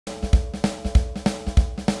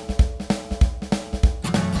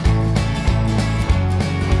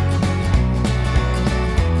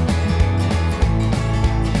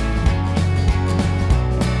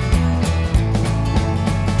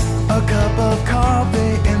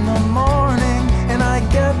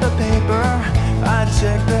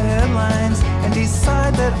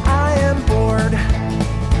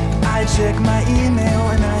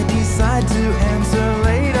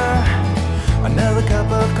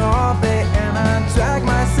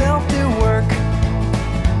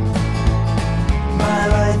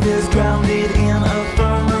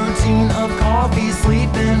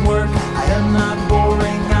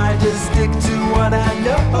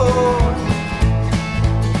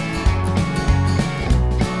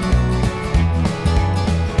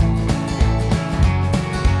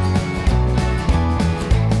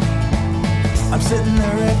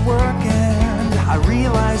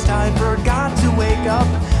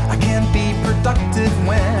can't be productive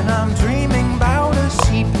when I'm dreaming about a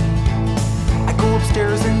sheep. I go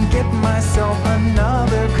upstairs and get myself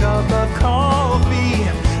another cup of coffee.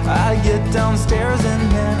 I get downstairs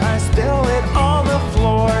and then I spill it on the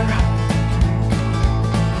floor.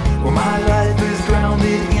 Well, my life is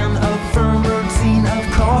grounded in a firm routine of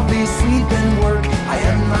coffee, sleep, and work. I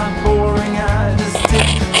am not boring, I just stick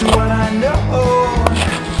to what I know.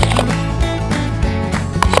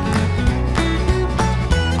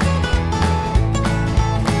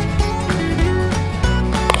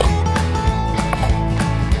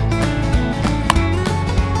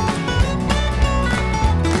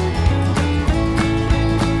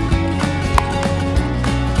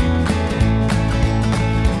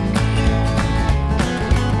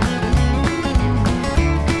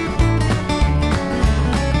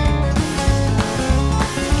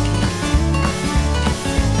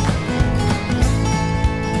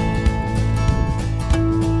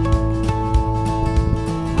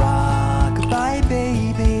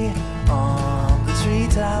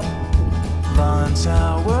 Lunch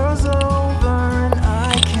hour's over and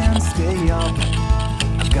I can't stay up.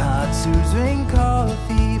 I've got to drink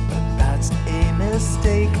coffee, but that's a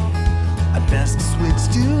mistake. I'd best switch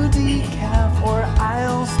to decaf or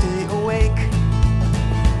I'll stay awake.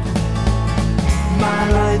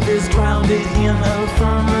 My life is grounded in a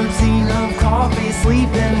firm routine of coffee, sleep,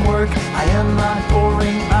 and work. I am not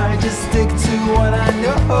boring, I just stick to what I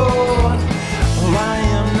know. Oh, I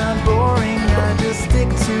am not boring, I just stick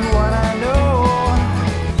to what I know.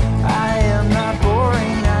 I am not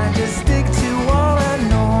boring, I just stick to what I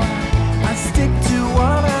know. I stick to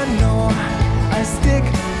what I know. I stick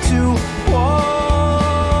to what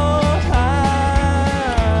I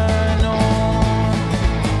know.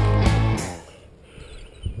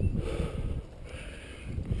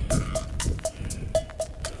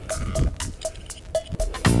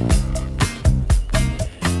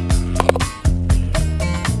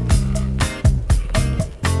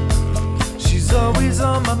 She's always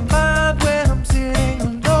on my mind when I'm sitting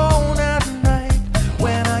alone at night.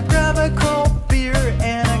 When I grab a cold beer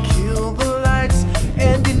and I kill the lights,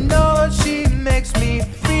 and you know that she makes me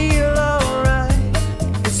feel alright.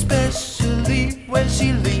 Especially when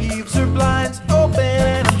she leaves her blinds open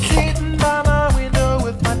and I'm sitting by my window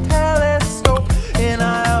with my telescope, and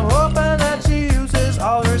I am hoping that she uses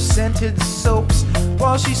all her scented soaps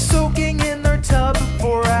while she's soaking in her tub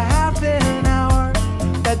for a half an hour.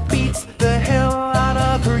 That beats the hell out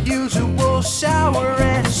of her usual shower,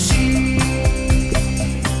 and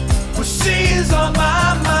well, she is on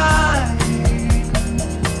my mind.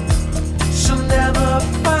 She'll never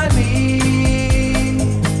find me,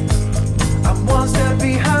 I'm one step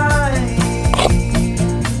behind.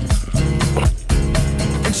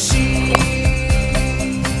 And she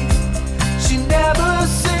never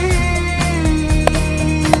sees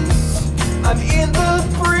I'm in the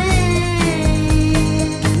breeze,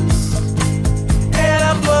 and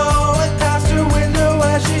I'm blowing past her window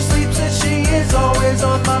as she sleeps, and she is always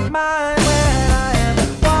on my mind when I am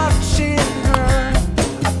watching her.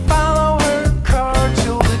 I follow her car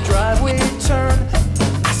till the driveway turn.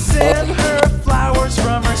 I send her flowers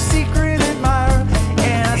from her secret admirer,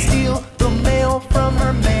 and I steal the mail from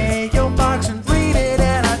her mailbox and read it,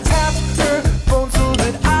 and I tap her phone so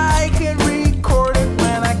that I can record it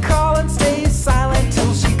when I call and stay silent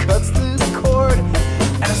till she cuts the cord.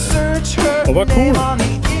 And I search her Aber cool. name on the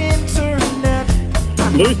internet.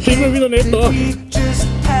 Löst sich immer wieder nicht auf. We just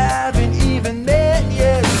haven't even met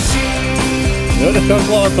yet. Ja, das kann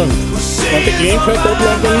klar sein. Wenn die Kleinkeit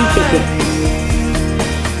ablangt, dann liegt das.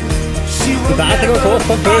 Die weitere fast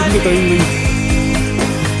von Bösen, die drin liegt.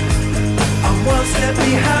 I'm one step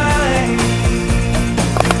behind.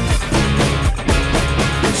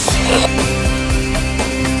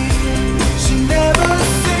 She never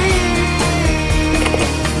sees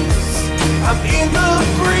I'm in the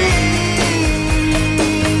breeze,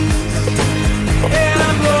 and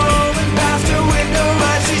I'm blowing past her window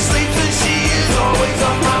as she sleeps, and she is always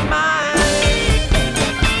on my mind.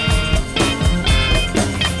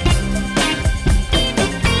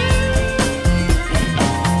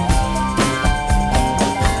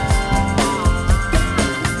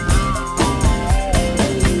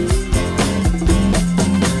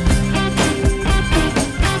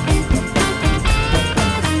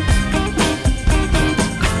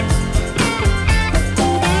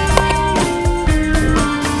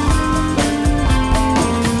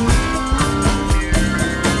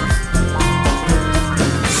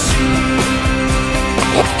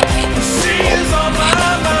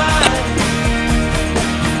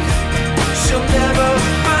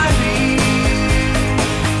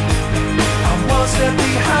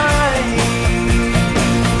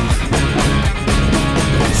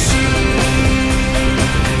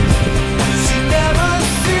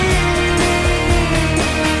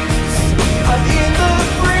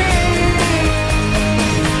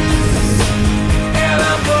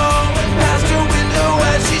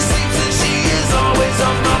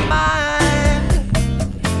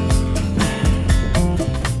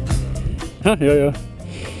 Aha, ja, ja.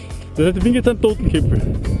 Das heißt, ich bin jetzt ein Totenköpfel.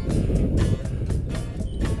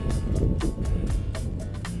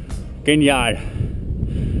 Genial.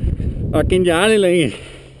 Eine geniale Länge.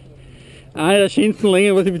 Eine der schönsten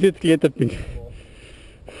Längen, was ich bis jetzt geklettert bin.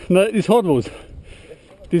 Na, das hat was.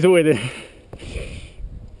 Das alte.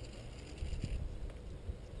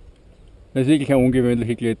 Das ist wirklich eine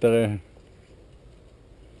ungewöhnliche Kletterei.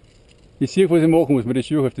 Ich sehe, was ich machen muss, mit den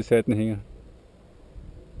Schuhen auf die Seiten hängen.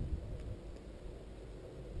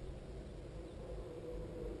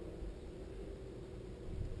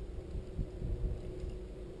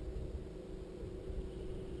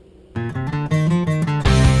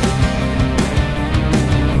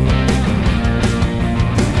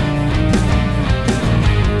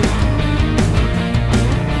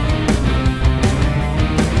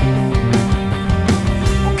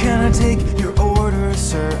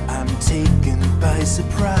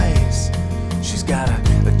 Surprise. She's got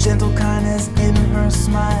a gentle kindness in her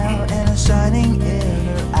smile and a shining in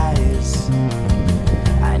her eyes.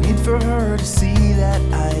 I need for her to see that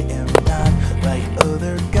I am not like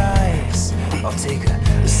other guys. I'll take a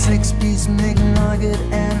 6-piece McNugget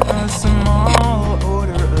and a small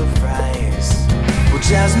order of fries. Well,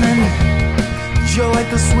 Jasmine, you're like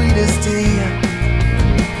the sweetest tea.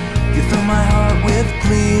 You fill my heart with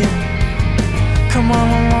glee. Come on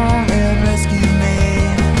along and rescue me.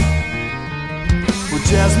 Well,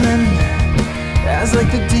 Jasmine, as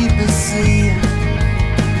like the deepest sea,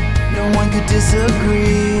 no one could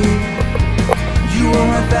disagree. You are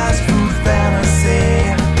my fast food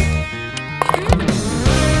fantasy.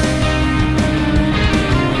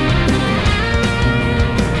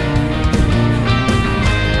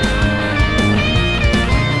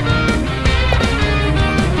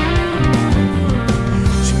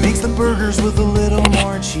 Burgers with a little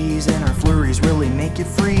more cheese, and her flurries really make you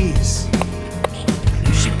freeze.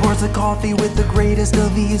 She pours the coffee with the greatest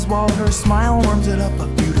of ease, while her smile warms it up a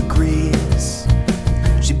few degrees.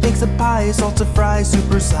 She bakes a pie, salsa fries,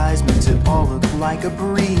 supersize, makes it all look like a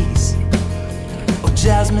breeze. Oh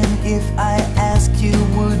Jasmine, if I ask you,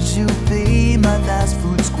 would you be my fast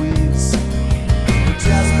food squeeze? Oh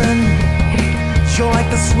Jasmine, you're like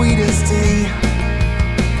the sweetest tea.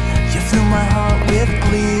 You fill my heart with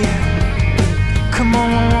glee. Come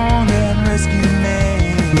on along and rescue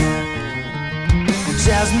me. Well,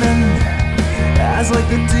 Jasmine, as like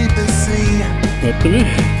the deepest sea,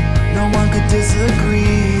 no one could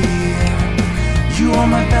disagree. You are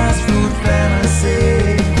my fast food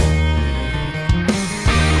fantasy.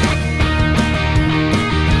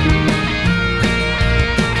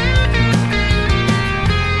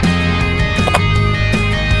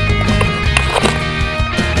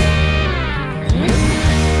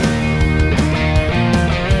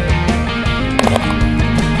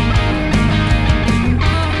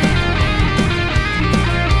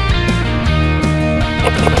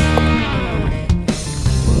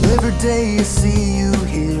 Day I see you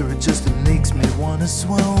here, it just makes me wanna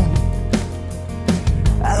swoon.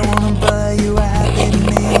 I wanna buy you a happy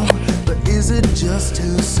meal, but is it just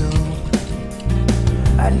too soon?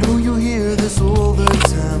 I know you hear this all the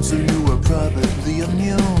time, so you are probably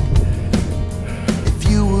immune. If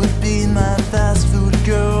you would be my fast food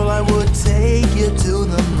girl, I would take you to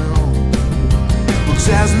the moon. Well,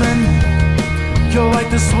 Jasmine, you're like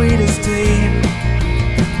the sweetest tea.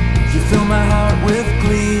 You fill my heart with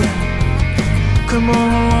glee. Come on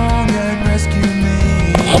along and rescue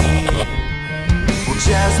me. Well,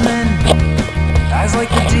 Jasmine, eyes like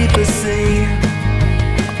the deepest sea,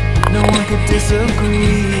 no one could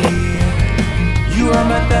disagree. You are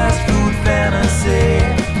my fast food fantasy.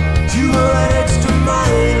 You are that extra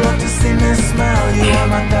mile, love to see me smile. You are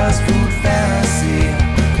my fast food fantasy.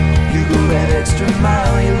 You go that extra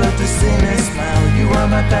mile, you love to see me smile. You are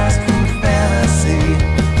my fast food fantasy.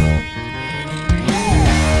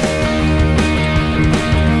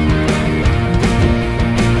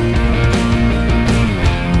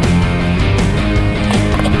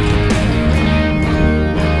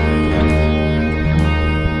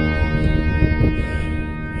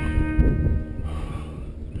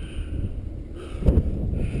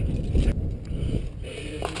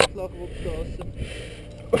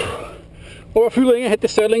 Aber viel länger hätte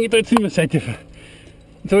das Seil da jetzt nicht mehr sein dürfen.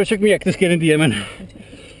 Jetzt habe ich schon gemerkt, das geht in die Armen.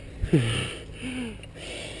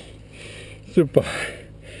 Super.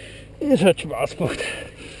 Es hat Spaß gemacht.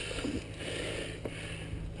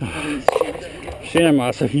 Schöner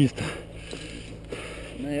Maßer hieß da.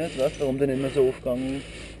 Naja, jetzt weißt du, warum der nicht mehr so aufgegangen ist.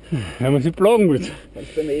 Wenn man sich plagen will. Weil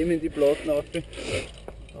du beim eben in die Platten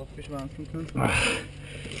aufgeschwanzen kannst.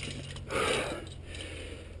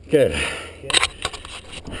 Geil. Okay.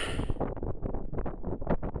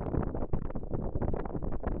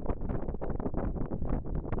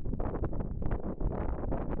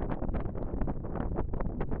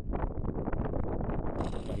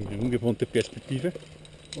 eine ungewohnte Perspektive.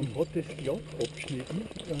 Und hat das glatt abgeschnitten.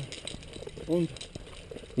 Und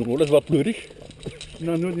alles war blutig.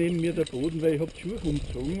 Nein, nur neben mir der Boden, weil ich habe die Schuhe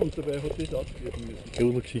umgezogen und dabei hat das ausfliegen müssen.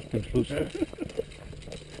 Gruselgesicht am Schluss.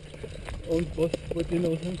 Und was wollte ich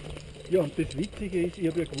noch sagen? Ja, und das Witzige ist, ich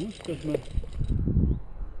habe ja gewusst, dass man...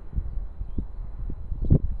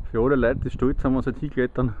 Für alle Leute, die stolz sind, wenn sie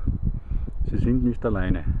hinklettern, sie sind nicht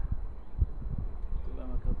alleine.